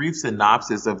a brief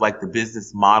synopsis of the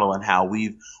business model and how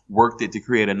we've worked it to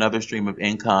create another stream of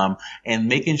income and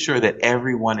making sure that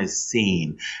everyone is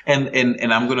seen. And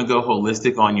I'm going to go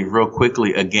holistic on you real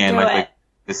quickly again,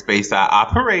 the space I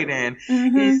operate in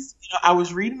is, I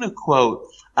was reading a quote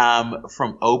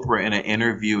from Oprah in an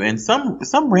interview in some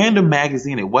random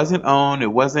magazine. It wasn't OWN,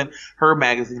 it wasn't her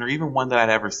magazine or even one that I'd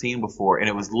ever seen before. And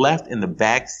it was left in the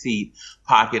back seat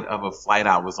pocket of a flight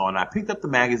I was on. I picked up the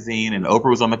magazine and Oprah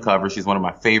was on the cover. She's one of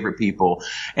my favorite people.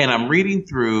 And I'm reading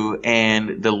through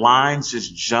and the lines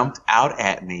just jumped out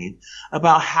at me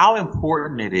about how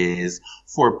important it is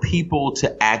for people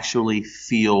to actually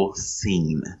feel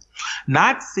seen.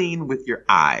 Not seen with your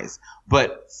eyes,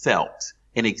 but felt.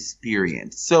 an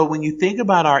experience. So when you think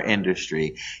about our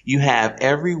industry, you have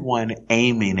everyone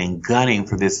aiming and gunning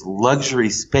for this luxury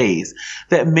space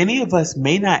that many of us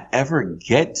may not ever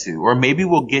get to, or maybe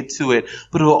we'll get to it,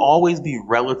 but it will always be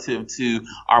relative to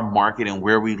our market and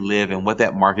where we live and what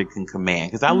that market can command.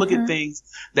 Because I look at things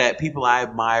that people I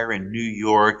admire in New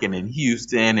York and in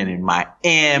Houston and in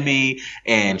Miami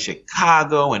and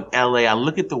Chicago and LA. I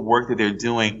look at the work that they're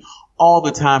doing all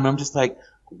the time. And I'm just like,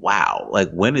 wow,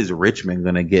 like when is Richmond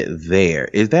going to get there?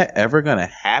 Is that ever going to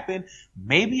happen?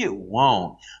 Maybe it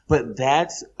won't, but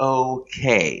that's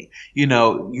okay.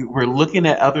 We're looking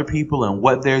at other people and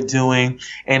what they're doing,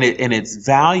 and it's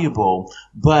valuable.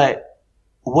 But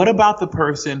what about the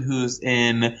person who's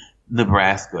in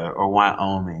Nebraska or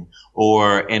Wyoming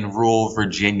or in rural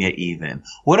Virginia even?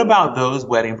 What about those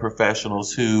wedding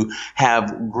professionals who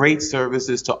have great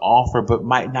services to offer but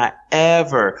might not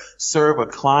ever serve a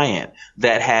client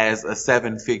that has a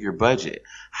 7-figure budget?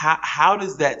 How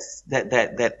does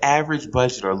that average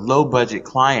budget or low budget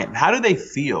client, how do they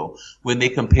feel when they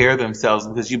compare themselves?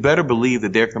 Because you better believe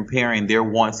that they're comparing their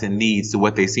wants and needs to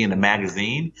what they see in the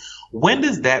magazine. When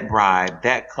does that bride,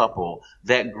 that couple,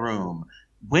 that groom,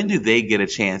 when do they get a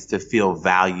chance to feel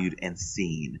valued and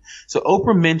seen? So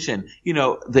Oprah mentioned,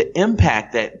 the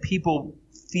impact that people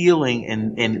feeling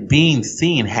and being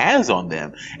seen has on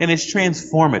them, and it's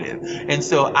transformative. And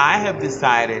so I have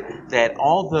decided that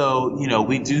although,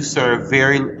 we do serve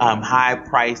very high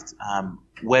priced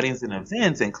weddings and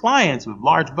events and clients with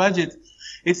large budgets,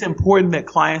 it's important that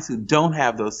clients who don't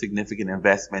have those significant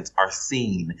investments are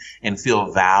seen and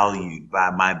feel valued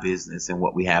by my business and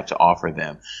what we have to offer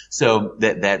them. So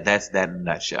that's that in a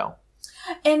nutshell.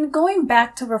 And going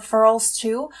back to referrals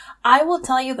too, I will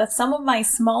tell you that some of my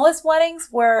smallest weddings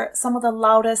were some of the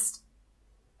loudest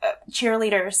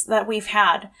cheerleaders that we've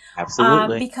had.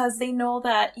 Absolutely. Because they know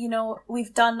that,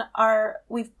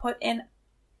 we've put in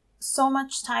so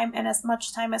much time and as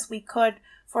much time as we could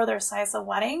for their size of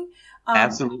wedding.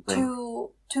 Absolutely.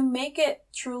 To make it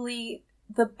truly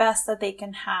the best that they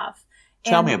can have.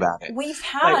 Tell me about it. We've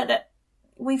had,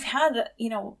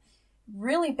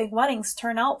 really big weddings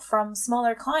turn out from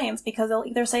smaller clients because they'll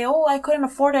either say, oh, I couldn't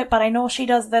afford it, but I know she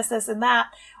does this, this, and that.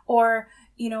 Or,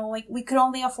 we could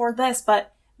only afford this,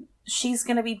 but she's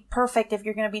going to be perfect if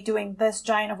you're going to be doing this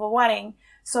giant of a wedding.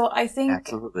 So I think,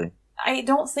 absolutely, I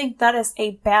don't think that is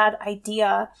a bad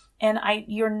idea. And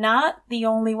you're not the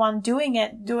only one doing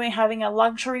it, having a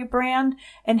luxury brand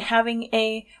and having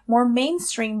a more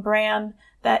mainstream brand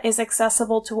that is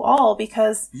accessible to all,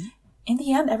 because in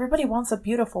the end, everybody wants a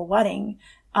beautiful wedding.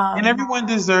 And everyone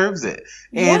deserves it.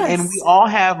 And we all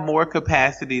have more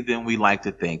capacity than we like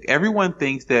to think. Everyone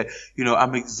thinks that,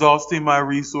 I'm exhausting my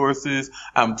resources.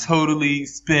 I'm totally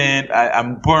spent.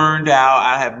 I'm burned out.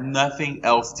 I have nothing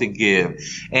else to give.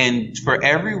 And for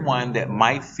everyone that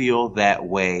might feel that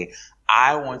way,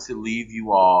 I want to leave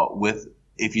you all with,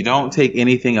 if you don't take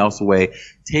anything else away,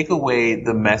 take away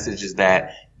the messages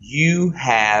that you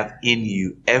have in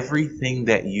you everything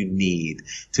that you need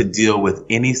to deal with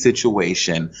any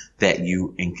situation that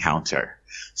you encounter.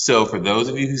 So for those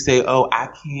of you who say, oh, I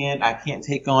can't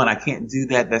take on, I can't do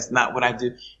that, that's not what I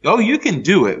do. Oh, you can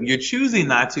do it. You're choosing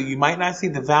not to. You might not see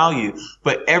the value,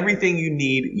 but everything you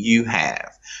need, you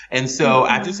have. And so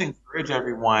I just encourage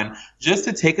everyone just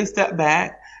to take a step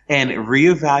back and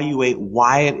reevaluate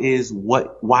why it is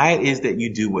that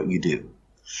you do what you do.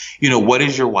 What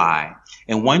is your why?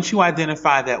 And once you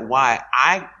identify that why,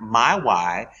 my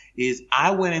why is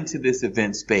I went into this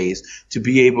event space to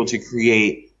be able to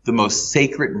create the most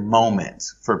sacred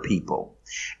moments for people.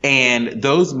 And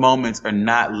those moments are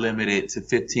not limited to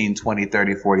 $15, $20,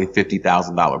 $30, $40,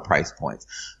 $50,000 price points.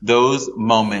 Those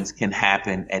moments can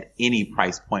happen at any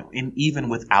price point, and even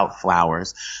without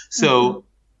flowers. So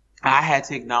I had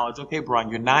to acknowledge, okay, Braun,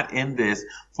 you're not in this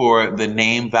for the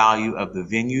name value of the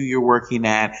venue you're working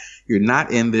at. You're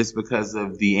not in this because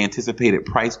of the anticipated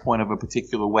price point of a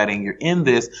particular wedding. You're in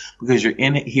this because you're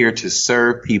in here to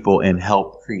serve people and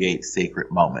help create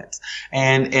sacred moments.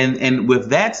 And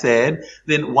with that said,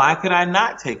 then why could I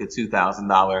not take a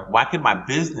 $2,000? Why could my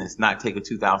business not take a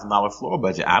 $2,000 floor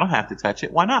budget? I don't have to touch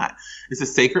it. Why not? It's a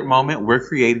sacred moment. We're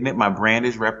creating it. My brand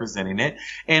is representing it,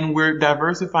 and we're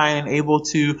diversifying and able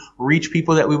to reach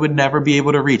people that we would never be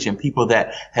able to reach, and people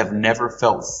that have never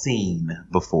felt seen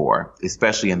before,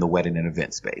 especially in the wedding and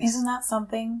event space. Isn't that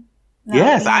something?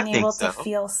 Yes, I think so. Being able to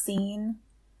feel seen.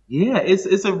 Yeah,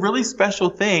 it's a really special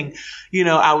thing. You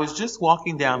know, I was just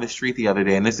walking down the street the other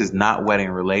day, and this is not wedding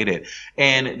related.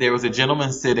 And there was a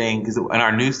gentleman sitting, because in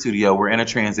our new studio, we're in a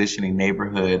transitioning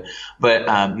neighborhood. But,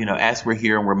 you know, as we're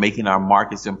here and we're making our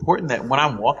mark, it's important that when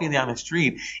I'm walking down the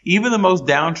street, even the most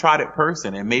downtrodden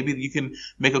person, and maybe you can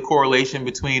make a correlation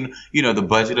between, you know, the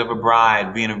budget of a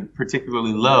bride being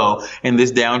particularly low and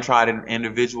this downtrodden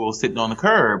individual sitting on the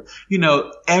curb, you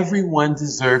know, everyone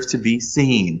deserves to be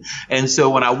seen. And so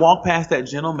when I walked past that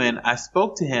gentleman, I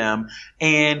spoke to him,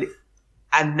 and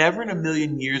I never in a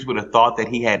million years would have thought that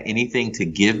he had anything to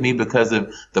give me because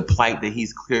of the plight that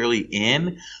he's clearly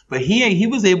in. But he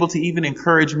was able to even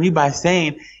encourage me by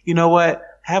saying, you know what,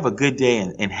 have a good day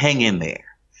and hang in there.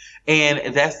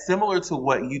 And that's similar to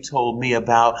what you told me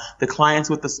about the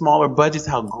clients with the smaller budgets,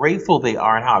 how grateful they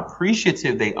are and how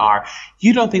appreciative they are.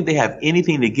 You don't think they have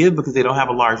anything to give because they don't have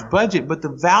a large budget, but the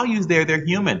value's there. They're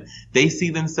human. They see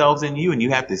themselves in you, and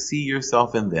you have to see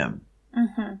yourself in them.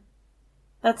 Mm-hmm.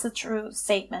 That's a true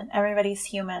statement. Everybody's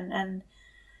human. And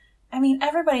I mean,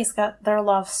 everybody's got their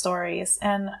love stories.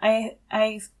 And I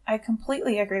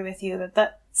completely agree with you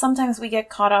that sometimes we get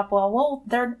caught up, well,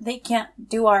 they can't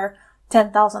do our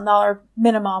 $10,000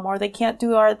 minimum, or they can't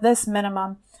do this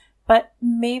minimum. But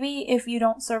maybe if you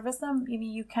don't service them, maybe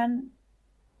you can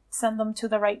send them to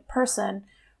the right person,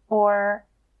 or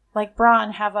like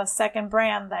Braun, have a second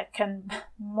brand that can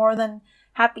more than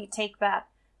happy take that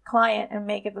client and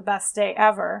make it the best day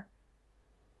ever.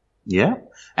 Yeah,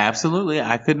 absolutely.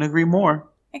 I couldn't agree more.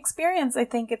 Experience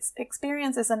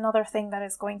is another thing that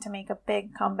is going to make a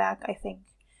big comeback, I think,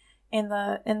 in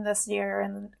this year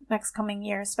and the next coming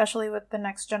year, especially with the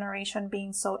next generation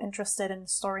being so interested in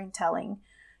storytelling.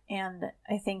 And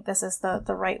I think this is the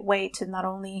right way to not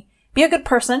only be a good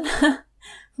person,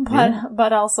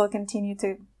 but also continue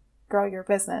to grow your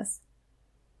business.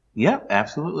 Yeah,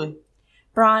 absolutely.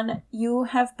 Braun, you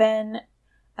have been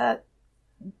a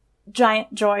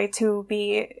giant joy to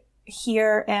be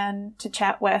here and to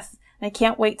chat with. I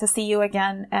can't wait to see you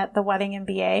again at the Wedding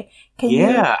MBA.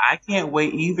 I can't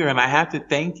wait either. And I have to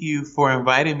thank you for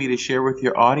inviting me to share with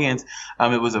your audience.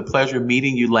 It was a pleasure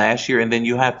meeting you last year. And then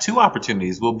you have two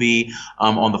opportunities. We'll be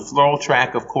on the floral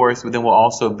track, of course, but then we'll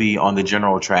also be on the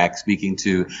general track speaking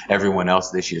to everyone else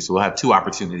this year. So we'll have two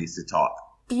opportunities to talk.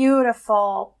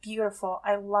 Beautiful, beautiful.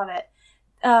 I love it.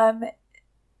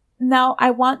 Now,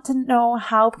 I want to know,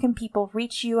 how can people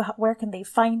reach you? Where can they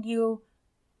find you?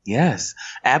 Yes,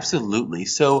 absolutely.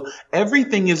 So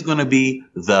everything is going to be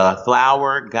the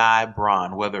Flower Guy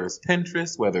Braun, whether it's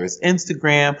Pinterest, whether it's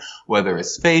Instagram, whether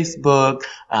it's Facebook,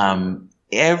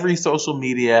 every social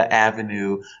media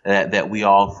avenue that we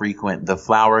all frequent, the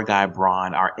Flower Guy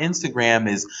Braun. Our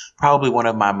Instagram is probably one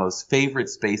of my most favorite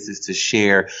spaces to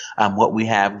share what we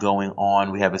have going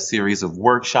on. We have a series of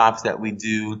workshops that we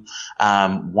do,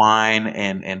 wine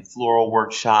and floral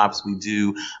workshops. We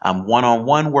do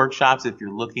one-on-one workshops if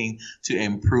you're looking to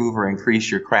improve or increase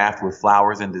your craft with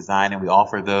flowers and design, and we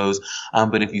offer those.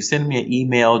 But if you send me an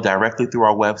email directly through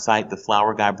our website,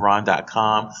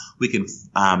 theflowerguybraun.com, we can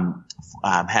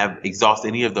have exhaust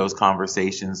any of those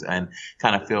conversations and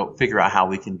kind of figure out how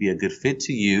we can be a good fit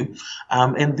to you.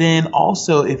 And then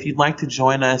also, if you'd like to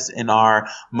join us in our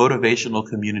motivational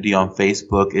community on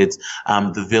Facebook, it's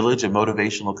The Village, a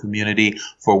motivational community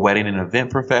for wedding and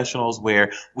event professionals,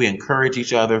 where we encourage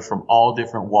each other from all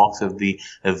different walks of the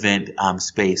event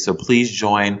space. So please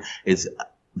join. It's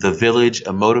The Village,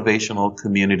 a motivational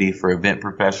community for event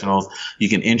professionals. You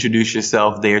can introduce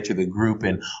yourself there to the group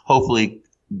and hopefully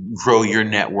grow your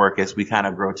network as we kind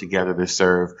of grow together to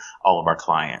serve all of our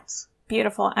clients.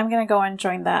 Beautiful. I'm going to go and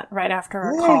join that right after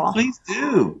our call. Please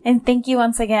do. And thank you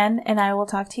once again, and I will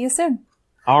talk to you soon.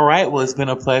 All right. Well, it's been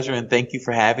a pleasure, and thank you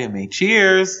for having me.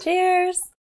 Cheers. Cheers.